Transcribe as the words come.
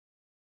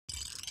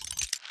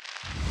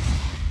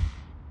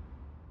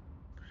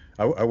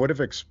I would have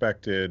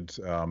expected,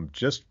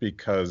 just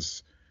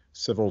because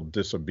civil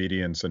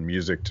disobedience and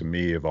music to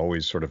me have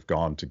always sort of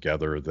gone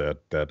together,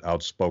 that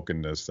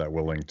outspokenness, that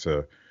willing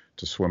to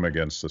swim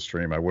against the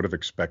stream. I would have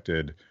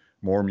expected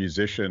more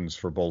musicians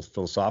for both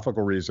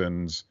philosophical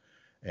reasons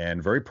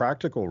and very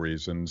practical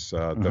reasons.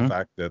 The Hmm.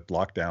 fact that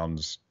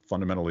lockdowns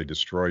fundamentally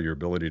destroy your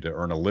ability to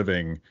earn a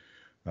living.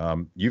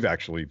 You've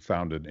actually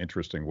found an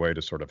interesting way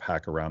to sort of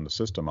hack around the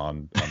system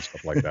on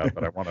stuff like that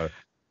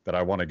that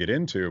I want to get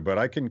into. But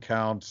I can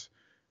count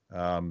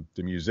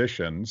the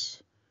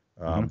musicians,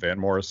 Hmm. Van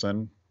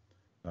Morrison,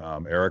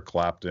 Eric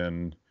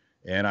Clapton,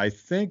 and I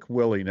think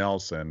Willie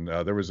Nelson.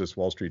 There was this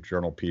Wall Street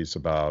Journal piece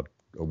about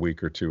a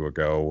week or two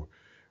ago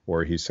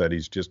where he said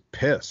he's just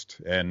pissed.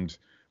 And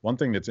one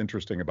thing that's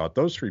interesting about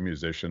those three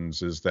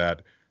musicians is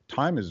that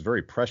time is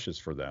very precious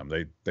for them.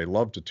 They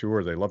love to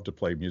tour, they love to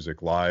play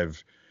music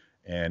live.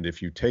 And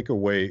if you take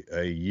away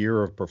a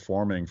year of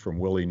performing from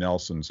Willie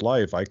Nelson's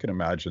life, I can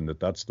imagine that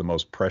that's the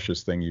most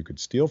precious thing you could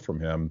steal from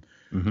him.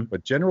 Hmm.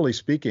 But generally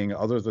speaking,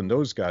 other than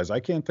those guys, I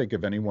can't think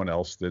of anyone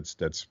else that's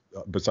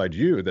besides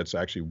you that's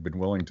actually been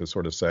willing to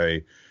sort of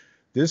say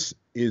this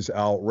is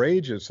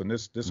outrageous, and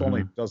this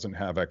only Hmm. doesn't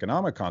have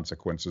economic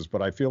consequences,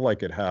 but I feel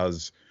like it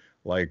has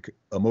like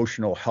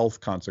emotional health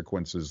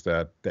consequences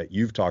that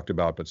you've talked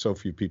about, but so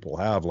few people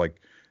have. Like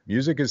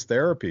music is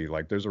therapy.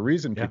 Like there's a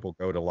reason Yeah. people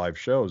go to live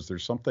shows.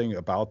 There's something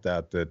about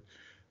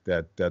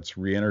that's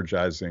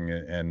re-energizing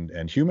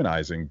and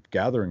humanizing,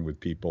 gathering with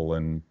people,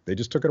 and they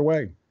just took it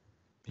away.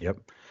 Yep.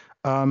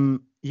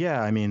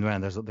 Yeah, I mean,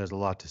 man, there's a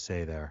lot to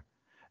say there.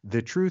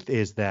 The truth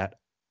is that,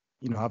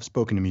 I've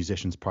spoken to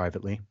musicians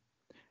privately,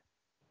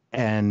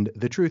 and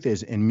the truth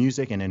is, in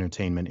music and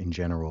entertainment in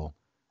general,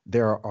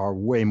 there are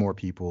way more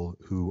people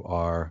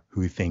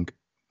who think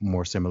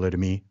more similar to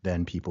me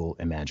than people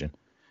imagine.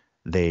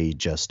 They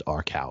just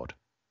are cowed,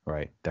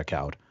 right? They're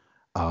cowed.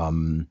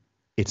 Um,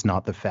 it's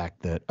not the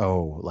fact that,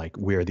 oh, like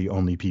we're the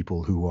only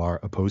people who are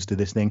opposed to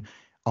this thing.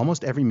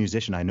 Almost every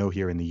musician I know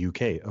here in the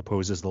UK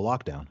opposes the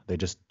lockdown. They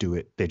just do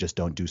it. They just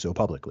don't do so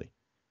publicly,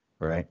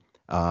 right?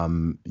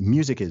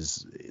 Music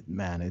is,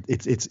 man,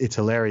 it's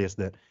hilarious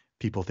that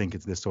people think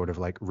it's this sort of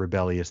like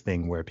rebellious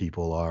thing where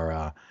people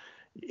are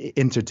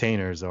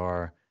entertainers,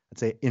 or I'd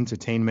say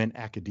entertainment,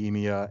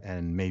 academia,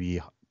 and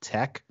maybe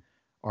tech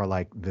are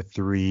like the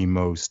three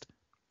most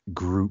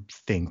group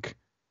think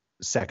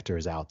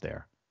sectors out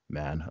there,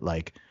 man.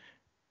 Like,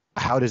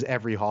 how does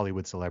every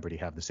Hollywood celebrity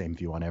have the same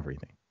view on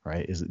everything,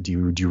 right? Do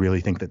you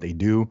really think that they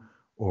do?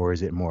 Or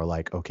is it more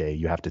like, okay,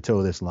 you have to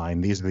toe this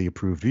line. These are the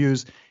approved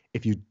views.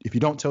 If you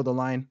don't toe the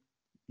line,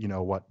 you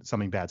know what?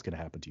 Something bad's gonna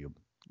happen to you,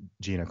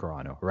 Gina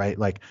Carano, right?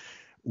 Like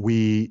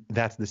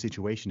that's the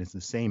situation. It's the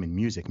same in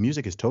music.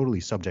 Music is totally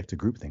subject to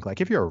groupthink. Like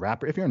if you're a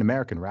rapper, if you're an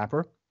American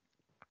rapper,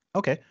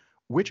 okay,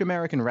 which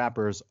American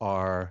rappers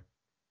are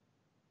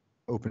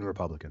open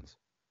Republicans?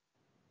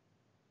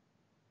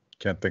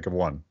 Can't think of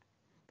one.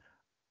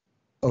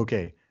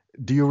 Okay.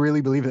 Do you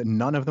really believe that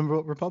none of them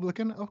vote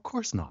Republican? Of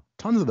course not.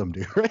 Tons of them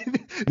do,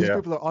 right? These Yeah.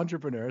 people are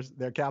entrepreneurs.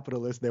 They're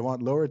capitalists. They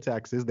want lower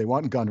taxes. They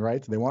want gun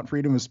rights. They want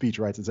freedom of speech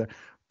rights. Etc.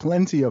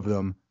 Plenty of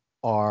them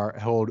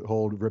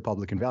hold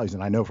Republican values,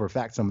 and I know for a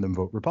fact some of them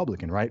vote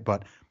Republican, right?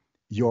 But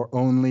you're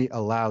only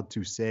allowed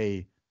to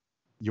say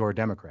you're a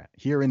Democrat.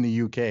 Here in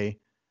the UK,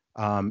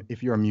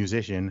 if you're a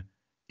musician,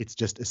 it's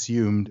just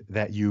assumed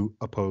that you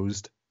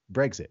opposed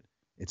Brexit.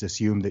 It's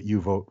assumed that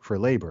you vote for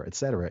Labour,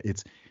 etc.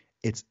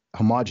 It's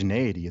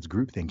homogeneity, it's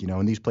groupthink.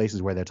 In these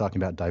places where they're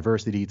talking about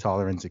diversity,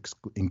 tolerance,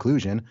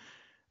 inclusion,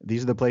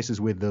 these are the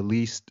places with the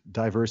least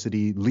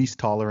diversity, least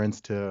tolerance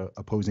to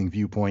opposing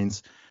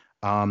viewpoints,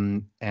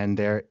 and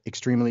they're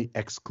extremely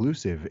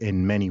exclusive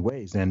in many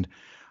ways. And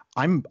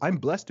I'm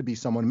blessed to be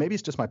someone. Maybe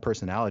it's just my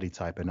personality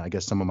type, and I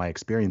guess some of my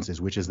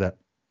experiences, which is that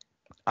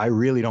I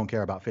really don't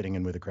care about fitting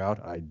in with the crowd.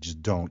 I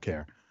just don't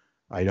care.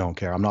 I don't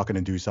care. I'm not going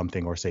to do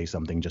something or say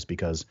something just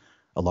because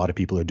a lot of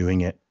people are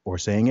doing it or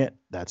saying it.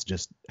 That's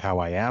just how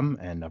I am,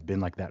 and I've been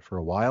like that for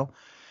a while.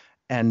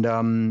 And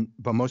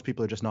but most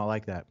people are just not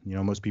like that.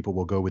 Most people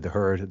will go with the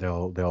herd.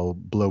 They'll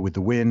blow with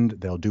the wind.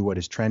 They'll do what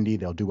is trendy.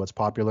 They'll do what's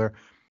popular.